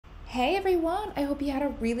Hey everyone, I hope you had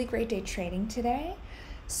a really great day trading today.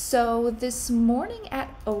 So this morning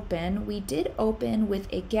at open, we did open with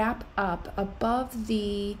a gap up above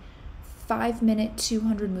the 5-minute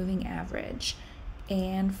 200 moving average.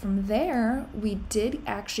 And from there, we did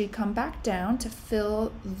actually come back down to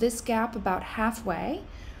fill this gap about halfway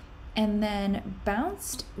and then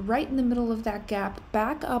bounced right in the middle of that gap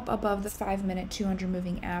back up above the 5-minute 200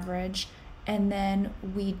 moving average. And then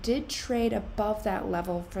we did trade above that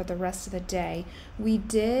level for the rest of the day. We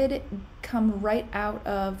did come right out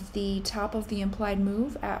of the top of the implied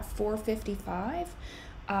move at 455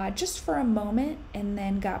 just for a moment, and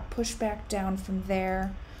then got pushed back down from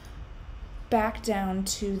there, back down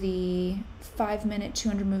to the 5-minute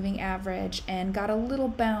 200 moving average, and got a little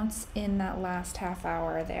bounce in that last half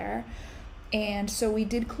hour there. And so we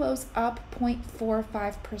did close up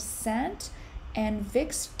 0.45%, and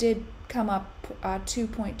VIX did come up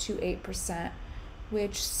 2.28%,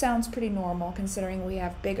 which sounds pretty normal considering we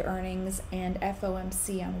have big earnings and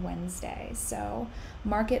FOMC on Wednesday. So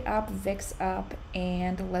market up, VIX up,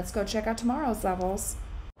 and let's go check out tomorrow's levels.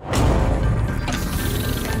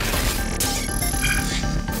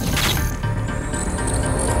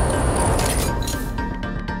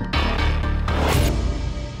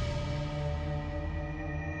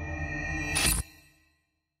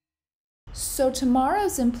 So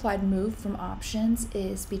tomorrow's implied move from options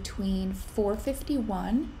is between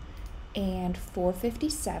 451 and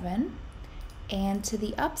 457. And to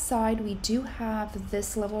the upside, we do have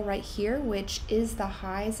this level right here, which is the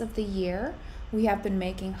highs of the year. We have been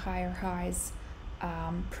making higher highs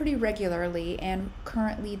pretty regularly, and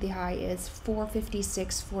currently the high is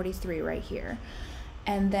 456.43 right here.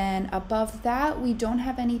 And then above that, we don't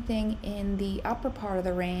have anything in the upper part of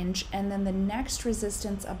the range. And then the next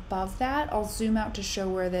resistance above that, I'll zoom out to show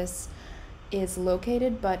where this is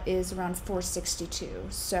located, but is around 462.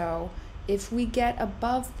 So if we get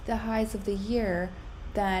above the highs of the year,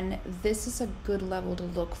 then this is a good level to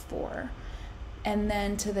look for. And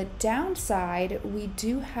then to the downside, we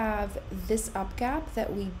do have this up gap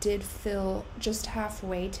that we did fill just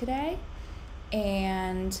halfway today.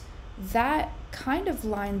 And that kind of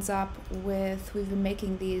lines up with, we've been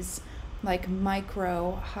making these like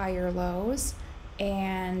micro higher lows,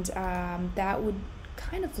 and that would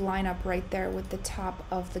kind of line up right there with the top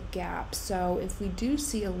of the gap. So if we do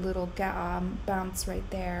see a little bounce right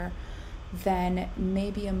there, then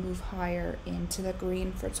maybe a move higher into the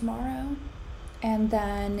green for tomorrow. And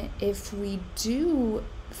then if we do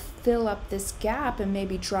fill up this gap and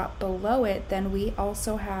maybe drop below it, then we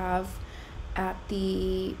also have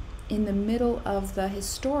in the middle of the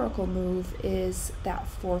historical move is that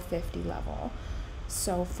 450 level.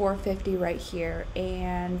 So 450 right here.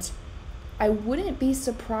 And I wouldn't be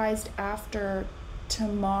surprised after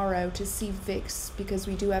tomorrow to see VIX, because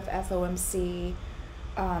we do have FOMC,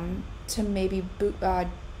 to maybe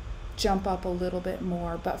jump up a little bit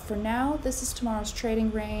more. But for now, this is tomorrow's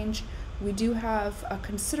trading range. We do have a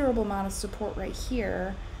considerable amount of support right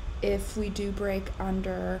here if we do break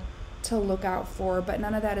under to look out for, but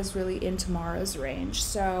none of that is really in tomorrow's range.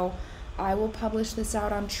 So I will publish this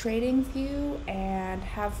out on TradingView, and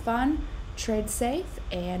have fun, trade safe,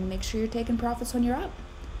 and make sure you're taking profits when you're up.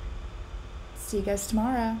 See you guys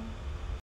tomorrow.